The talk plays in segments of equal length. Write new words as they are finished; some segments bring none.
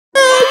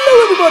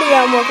everybody,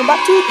 and welcome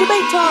back to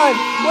Debate Time,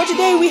 where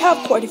today we have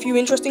quite a few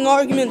interesting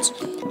arguments.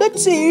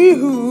 Let's see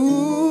who's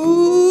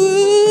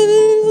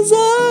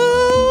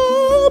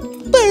up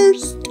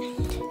first.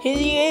 Here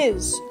he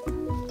is.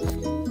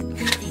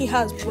 He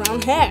has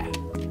brown hair.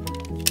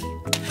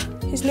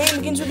 His name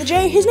begins with a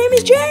J. His name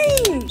is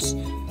James.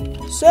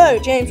 So,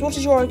 James, what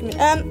is your argument?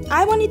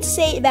 I wanted to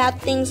say about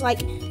things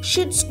like,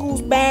 should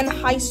schools ban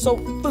high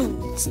salt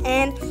foods?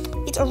 And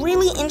it's a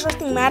really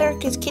interesting matter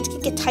because kids can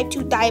get type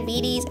 2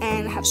 diabetes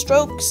and have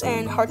strokes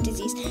and heart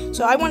disease.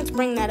 So I wanted to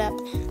bring that up.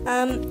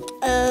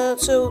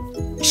 So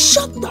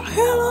shut the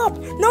hell up!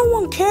 No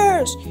one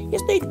cares!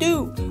 Yes, they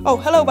do. Oh,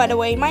 hello, by the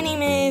way. My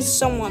name is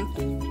someone.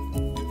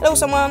 Hello,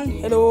 someone.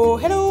 Hello,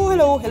 hello,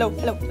 hello, hello,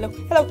 hello, hello,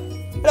 hello,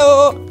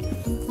 hello.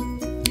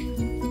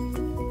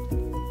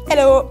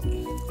 Hello.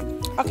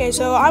 Okay,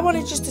 so I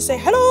wanted just to say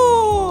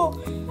hello.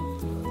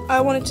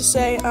 I wanted to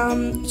say,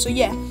 so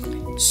yeah.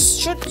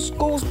 Should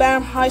schools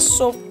ban high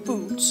salt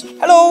foods?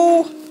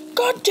 Hello?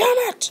 God damn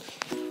it!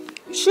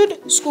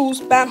 Should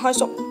schools ban high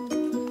salt?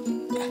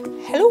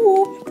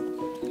 Hello?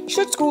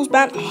 Should schools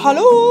ban?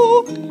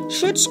 Hello?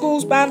 Should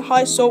schools ban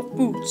high salt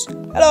foods?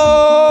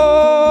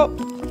 Hello?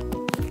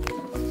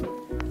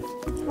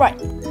 Right.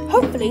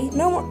 Hopefully,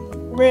 no one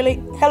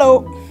really.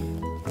 Hello?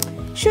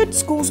 Should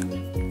schools?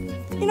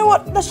 You know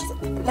what? Let's just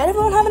let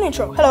everyone have an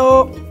intro.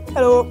 Hello?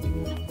 Hello?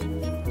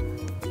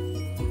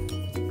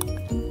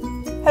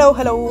 Hello,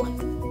 hello.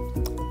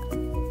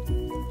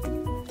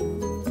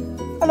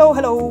 Hello,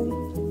 hello.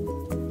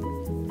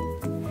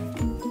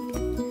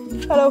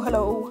 Hello,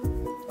 hello.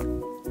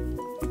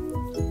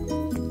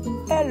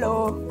 Hello,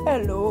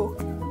 hello.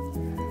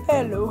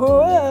 Hello,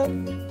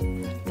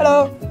 hello.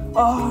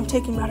 Oh, I'm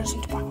taking matters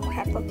into my own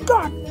hand for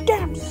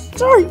goddamn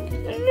sake.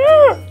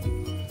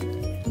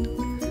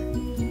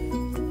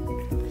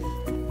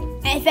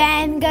 If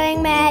I'm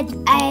going mad,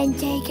 I'm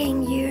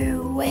taking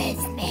you with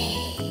me.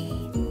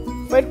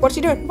 Wait, what's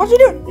he doing? What's he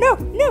doing? No,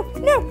 no,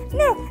 no,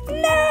 no,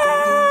 no!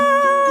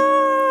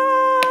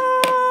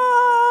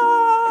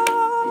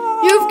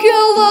 You've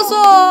killed us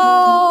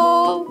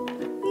all!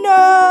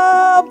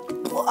 No!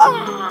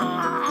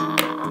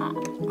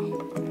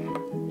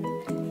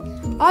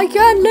 I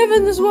can't live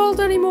in this world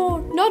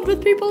anymore. Not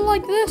with people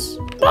like this.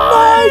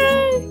 Bye!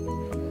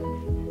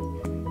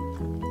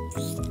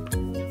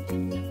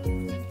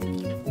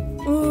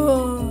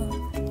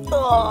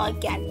 Oh, I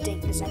can't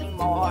take this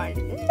anymore.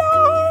 No!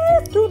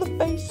 Through the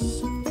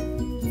face.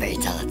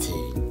 Fatality.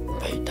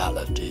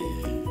 Fatality.